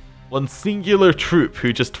 One singular troop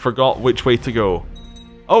who just forgot which way to go.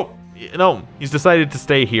 Oh, No, he's decided to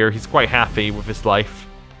stay here. He's quite happy with his life.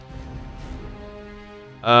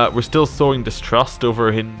 We're still sowing distrust over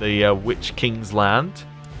in the Witch King's land.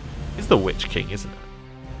 It's the Witch King, isn't it?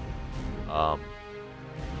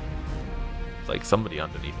 It's like somebody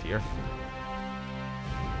underneath here.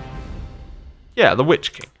 Yeah, the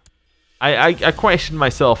Witch King. I questioned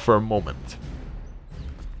myself for a moment.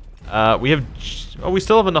 We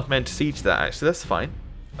still have enough men to siege that. Actually, that's fine.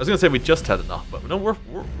 I was gonna say we just had enough, but no, we're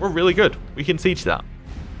really good. We can siege that.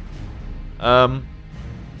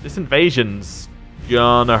 This invasion's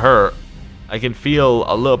gonna hurt. I can feel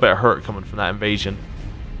a little bit of hurt coming from that invasion.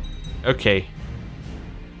 Okay.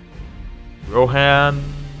 Rohan's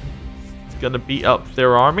gonna beat up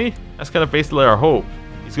their army. That's kind of basically our hope.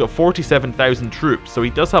 He's got 47,000 troops, so he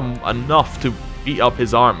does have enough to beat up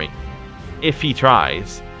his army if he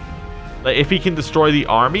tries. Like, if he can destroy the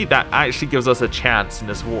army, that actually gives us a chance in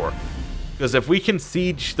this war. Because if we can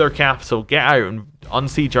siege their capital, get out and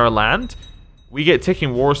unsiege our land, we get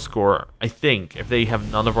ticking war score, I think, if they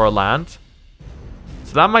have none of our land.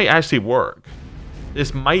 So that might actually work.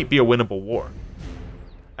 This might be a winnable war.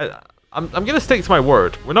 I'm going to stick to my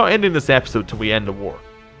word. We're not ending this episode till we end the war.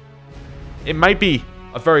 It might be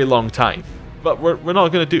a very long time, but we're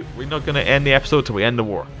not going to end the episode till we end the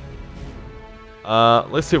war.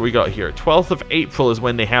 Let's see what we got here. 12th of April is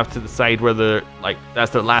when they have to decide whether, like,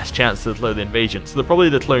 that's their last chance to declare the invasion. So they're probably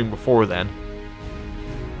declaring before then.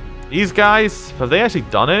 These guys, have they actually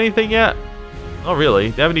done anything yet? Not really.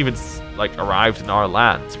 They haven't even, like, arrived in our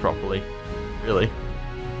lands properly. Really.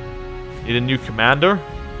 Need a new commander.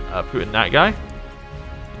 Put in that guy.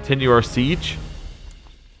 Continue our siege.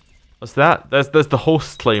 What's that? That's the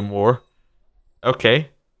host claim war. Okay.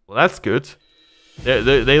 Well, that's good.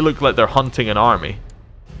 They look like they're hunting an army.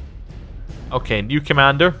 Okay, new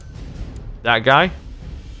commander. That guy.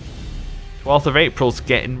 12th of April's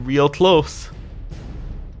getting real close.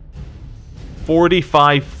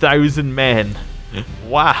 45,000 men.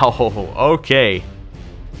 Wow. Okay.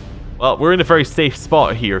 Well, we're in a very safe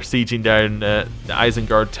spot here, sieging down the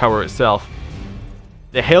Isengard Tower itself.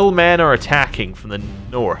 The hillmen are attacking from the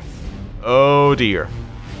north. Oh dear.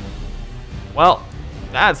 Well,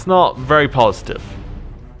 that's not very positive.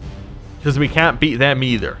 Because we can't beat them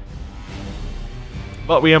either.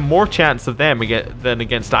 But we have more chance of them than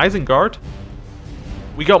against Isengard.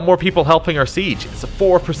 We got more people helping our siege. It's a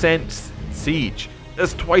 4% siege.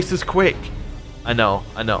 That's twice as quick. I know.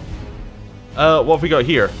 What have we got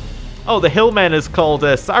here? Oh, the hillman has called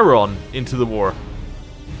Sauron into the war.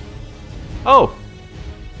 Oh.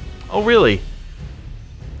 Oh, really?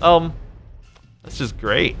 That's just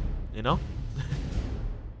great, you know?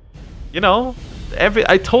 You know,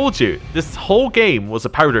 I told you, this whole game was a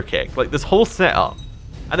powder keg. Like, this whole setup.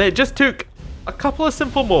 And it just took a couple of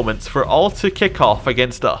simple moments for all to kick off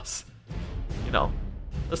against us. You know,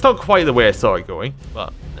 that's not quite the way I saw it going,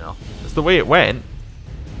 but, you know, it's the way it went.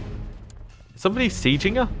 Somebody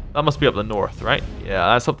sieging her? That must be up the north, right?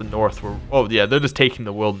 Yeah, that's up the north. Oh, yeah, they're just taking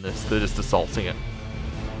the wilderness. They're just assaulting it.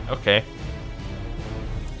 Okay.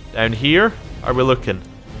 Down here, are we looking?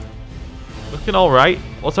 Looking alright.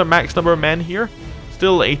 What's our max number of men here?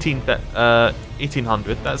 Still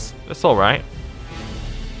 1,800. That's alright.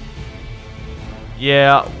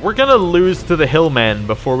 Yeah, we're gonna lose to the hillmen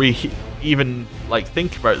before we even, like,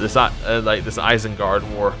 think about this, this Isengard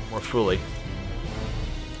war more fully.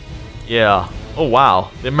 Yeah. Oh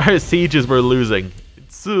wow, the amount of sieges we're losing.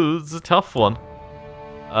 It's a tough one.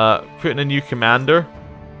 Putting a new commander.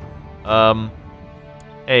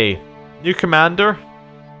 Hey, new commander.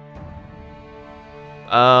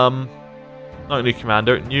 Not a new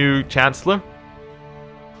commander, new chancellor.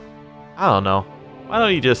 I don't know. Why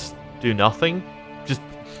don't you just do nothing? Just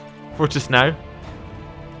now.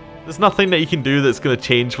 There's nothing that you can do that's going to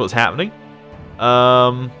change what's happening.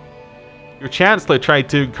 Your chancellor tried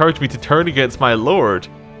to encourage me to turn against my lord.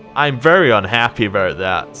 I'm very unhappy about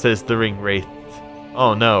that, says the ring wraith.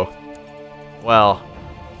 Oh no. Well,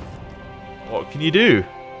 what can you do?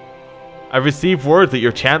 I've received word that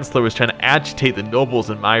your chancellor was trying to agitate the nobles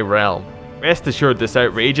in my realm. Rest assured this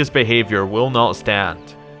outrageous behavior will not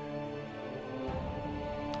stand.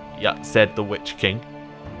 Yeah, said the Witch King.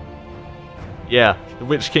 Yeah, the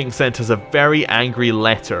Witch King sent us a very angry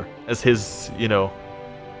letter as his, you know,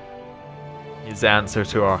 his answer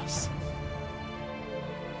to us.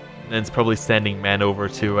 And then it's probably sending men over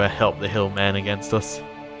to help the hillmen against us.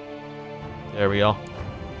 There we are.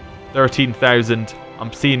 13,000.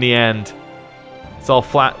 I'm seeing the end. It's all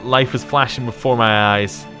flat. Life is flashing before my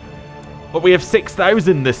eyes. But we have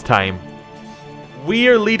 6,000 this time. We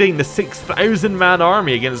are leading the 6,000 man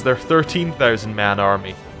army against their 13,000 man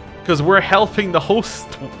army. Because we're helping the host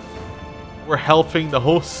we're helping the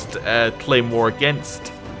host claim war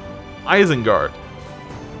against Isengard.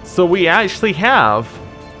 So we actually have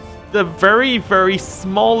the very, very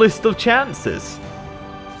smallest of chances.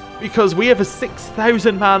 Because we have a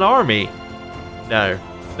 6,000 man army now.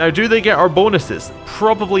 Now, do they get our bonuses?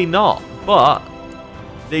 Probably not, but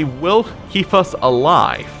they will keep us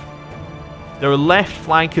alive. Their left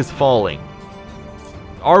flank is falling.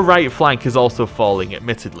 Our right flank is also falling,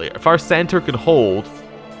 admittedly. If our center can hold...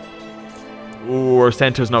 Oh, our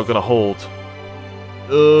center's not going to hold.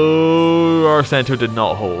 Oh, our center did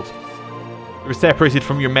not hold. You were separated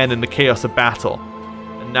from your men in the chaos of battle.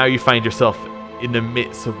 And now you find yourself in the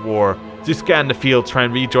midst of war. As you scan the field, try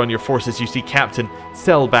and rejoin your forces, you see Captain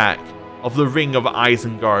Selbach of the Ring of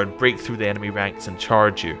Isengard break through the enemy ranks and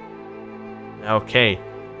charge you. Okay.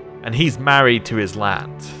 And he's married to his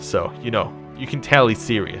land, so, you know, you can tell he's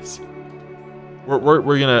serious.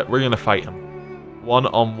 We're gonna fight him.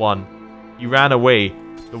 1-on-1. He ran away.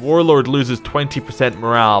 The warlord loses 20%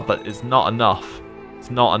 morale, but it's not enough.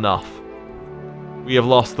 It's not enough. We have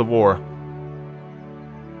lost the war.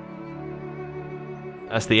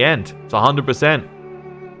 That's the end. It's 100%.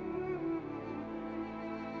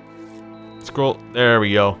 Scroll. There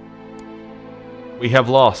we go. We have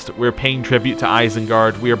lost. We're paying tribute to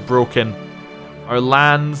Isengard. We are broken. Our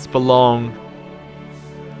lands belong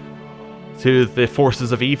to the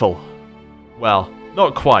forces of evil. Well,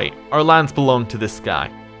 not quite. Our lands belong to this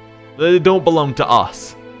guy. They don't belong to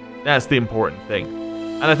us. That's the important thing.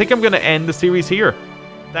 And I think I'm going to end the series here.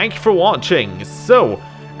 Thank you for watching. So,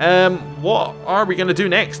 what are we going to do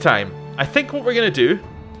next time? I think what we're going to do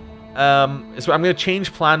is I'm going to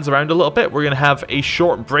change plans around a little bit. We're going to have a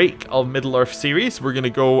short break of Middle-earth series. We're going to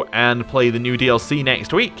go and play the new DLC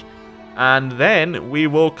next week. And then we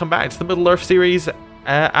will come back to the Middle-earth series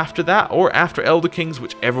after that, or after Elder Kings,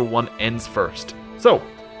 whichever one ends first. So,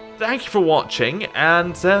 thank you for watching,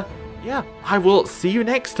 and yeah, I will see you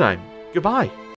next time. Goodbye.